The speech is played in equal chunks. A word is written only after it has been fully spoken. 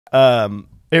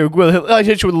Here, I'll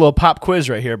hit you with a little pop quiz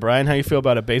right here, Brian. How you feel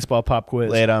about a baseball pop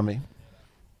quiz? Lay it on me.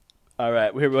 All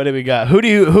right, what do we got?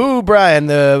 Who, Brian?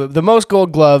 The most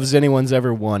Gold Gloves anyone's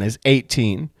ever won is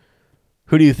 18.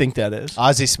 Who do you think that is?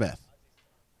 Ozzie Smith.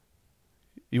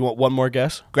 You want one more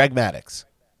guess? Greg Maddux.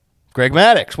 Greg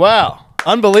Maddux. Wow,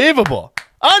 unbelievable,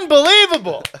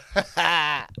 unbelievable.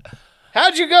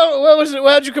 How'd you go?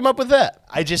 How'd you come up with that?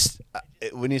 I just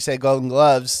when you say Golden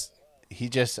Gloves,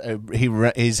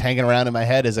 he's hanging around in my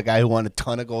head as a guy who won a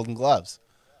ton of Golden Gloves.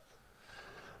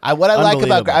 I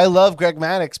love Greg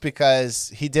Maddux because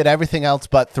he did everything else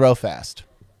but throw fast.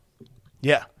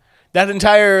 Yeah, that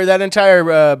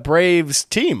entire Braves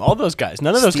team, all those guys,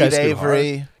 none of those guys. Steve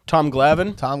Avery, Tom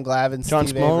Glavine, John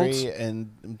Steve Avery,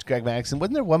 and Greg Maddux. And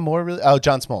wasn't there one more? Really? Oh,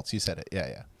 John Smoltz. You said it.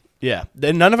 Yeah. Yeah,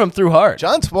 none of them threw hard.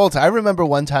 John Smoltz, I remember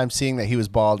one time seeing that he was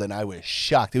bald, and I was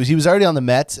shocked. He was already on the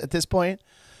Mets at this point,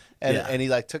 and he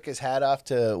like took his hat off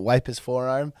to wipe his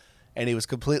forearm, and he was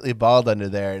completely bald under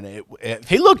there, and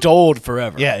he looked old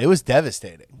forever. Yeah, it was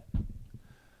devastating.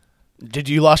 Did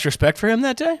you lost respect for him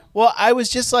that day? Well, I was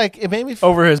just like, it made me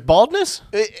over his baldness.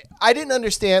 I didn't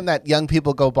understand that young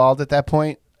people go bald at that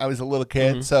point. I was a little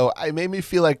kid, so it made me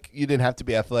feel like you didn't have to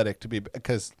be athletic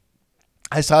because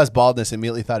I saw his baldness and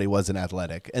immediately thought he wasn't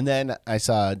athletic. And then I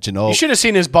saw Ginobili. You should have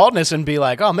seen his baldness and be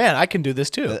like, oh, man, I can do this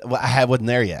too. Well, I wasn't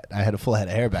there yet. I had a full head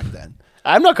of hair back then.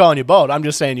 I'm not calling you bald. I'm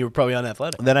just saying you were probably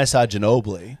unathletic. And then I saw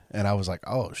Ginobili, and I was like,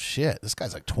 oh, shit. This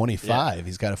guy's like 25. Yeah.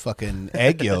 He's got a fucking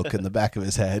egg yolk in the back of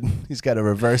his head. He's got a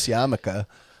reverse yarmulke,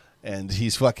 and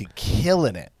he's fucking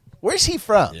killing it. Where's he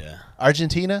from? Yeah.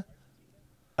 Argentina?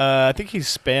 I think he's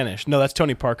Spanish. No, that's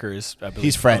Tony Parker. I believe.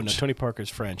 He's French. Oh, no, Tony Parker's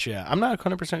French, yeah. I'm not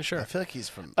 100% sure. I feel like he's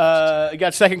from I got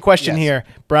a second question here.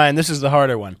 Brian, this is the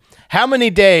harder one. How many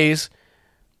days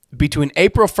between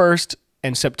April 1st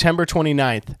and September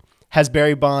 29th has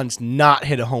Barry Bonds not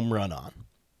hit a home run on?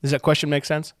 Does that question make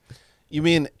sense? You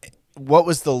mean what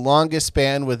was the longest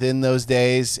span within those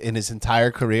days in his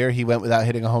entire career he went without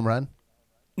hitting a home run?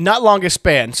 Not longest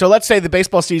span. So let's say the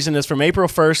baseball season is from April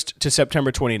 1st to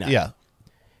September 29th. Yeah.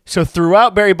 So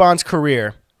throughout Barry Bonds'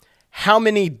 career, how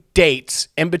many dates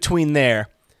in between there,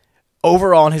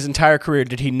 overall in his entire career,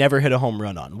 did he never hit a home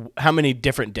run on? How many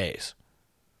different days?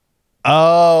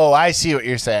 Oh, I see what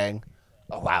you're saying.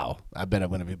 Oh, wow. I bet I'm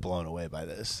going to be blown away by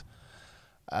this.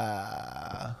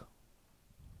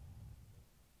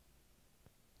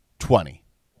 20.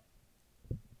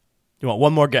 You want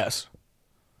one more guess?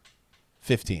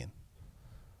 15.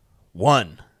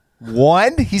 One.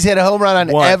 He's hit a home run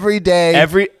on every day.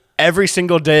 Every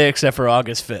single day except for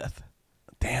August 5th.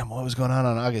 Damn, what was going on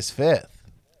August 5th?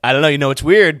 I don't know. You know, it's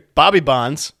weird. Bobby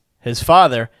Bonds, his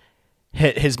father,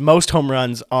 hit his most home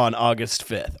runs on August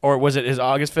 5th. Or was it his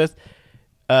August 5th?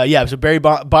 Yeah, so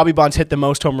Bobby Bonds hit the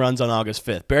most home runs on August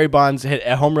 5th. Barry Bonds hit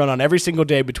a home run on every single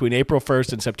day between April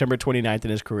 1st and September 29th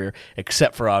in his career,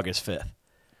 except for August 5th.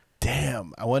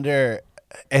 Damn, I wonder...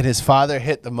 And his father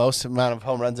hit the most amount of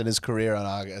home runs in his career on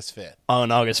August 5th.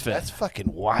 On August 5th. That's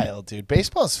fucking wild, dude.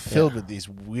 Baseball's filled with these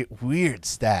weird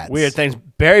stats. Weird things.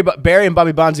 Barry and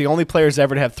Bobby Bonds, the only players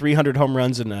ever to have 300 home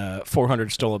runs and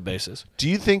 400 stolen bases. Do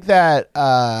you think that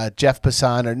Jeff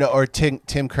Passan or Tim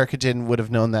Kirkagin would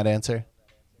have known that answer?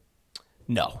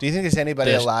 No. Do you think there's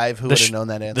anybody alive who would have known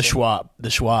that answer? The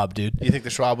Schwab, dude. You think the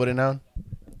Schwab would have known?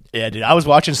 Yeah, dude. I was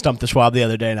watching Stump the Schwab the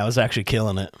other day, and I was actually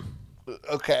killing it.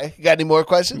 Okay. You got any more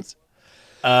questions?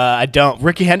 I don't.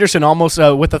 Ricky Henderson almost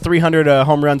with the 300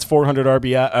 home runs, 400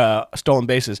 RBI stolen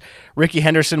bases. Ricky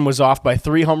Henderson was off by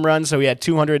 3 home runs, so he had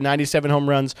 297 home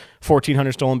runs,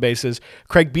 1,400 stolen bases.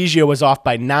 Craig Biggio was off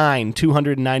by 9,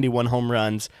 291 home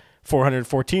runs,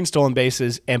 414 stolen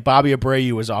bases, and Bobby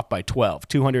Abreu was off by 12,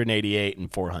 288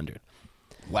 and 400.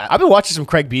 Wow. I've been watching some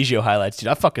Craig Biggio highlights, dude.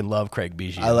 I fucking love Craig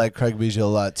Biggio. I like Craig Biggio a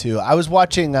lot, too. I was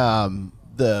watching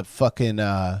the fucking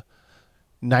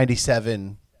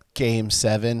 97 Game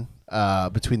 7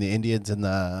 between the Indians and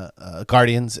the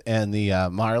Guardians and the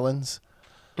Marlins,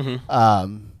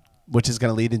 which is going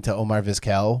to lead into Omar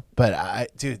Vizquel.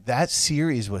 But, dude, that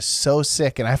series was so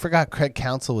sick, and I forgot Craig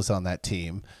Counsell was on that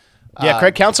team. Yeah,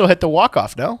 Craig Counsell hit the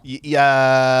walk-off, no?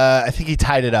 Yeah, I think he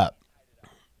tied it up.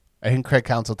 I think Craig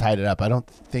Counsell tied it up. I don't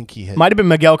think he hit. Might have been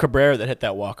Miguel Cabrera that hit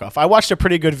that walk-off. I watched a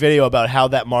pretty good video about how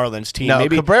that Marlins team. No,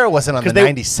 Cabrera wasn't on the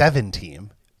 97 team.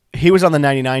 He was on the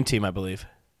 99 team, I believe.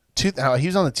 He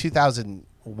was on the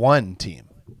 2001 team.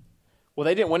 Well,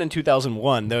 they didn't win in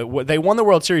 2001. They won the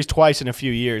World Series twice in a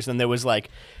few years. And there was a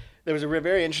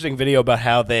very interesting video about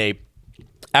how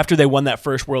after they won that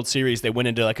first World Series, they went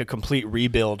into like a complete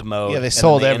rebuild mode. Yeah, they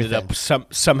sold everything. Ended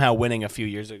up somehow winning a few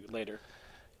years later.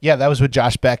 Yeah, that was with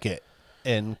Josh Beckett.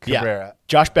 and Cabrera. Yeah.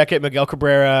 Josh Beckett, Miguel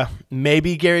Cabrera,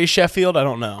 maybe Gary Sheffield. I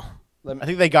don't know. I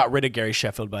think they got rid of Gary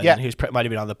Sheffield by then. He might have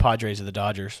been on the Padres or the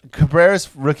Dodgers.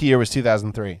 Cabrera's rookie year was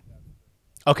 2003.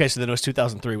 Okay, so then it was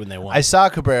 2003 when they won. I saw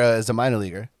Cabrera as a minor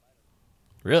leaguer.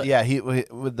 Really? Yeah, he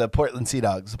with the Portland Sea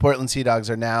Dogs. The Portland Sea Dogs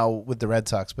are now with the Red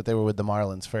Sox, but they were with the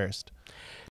Marlins first.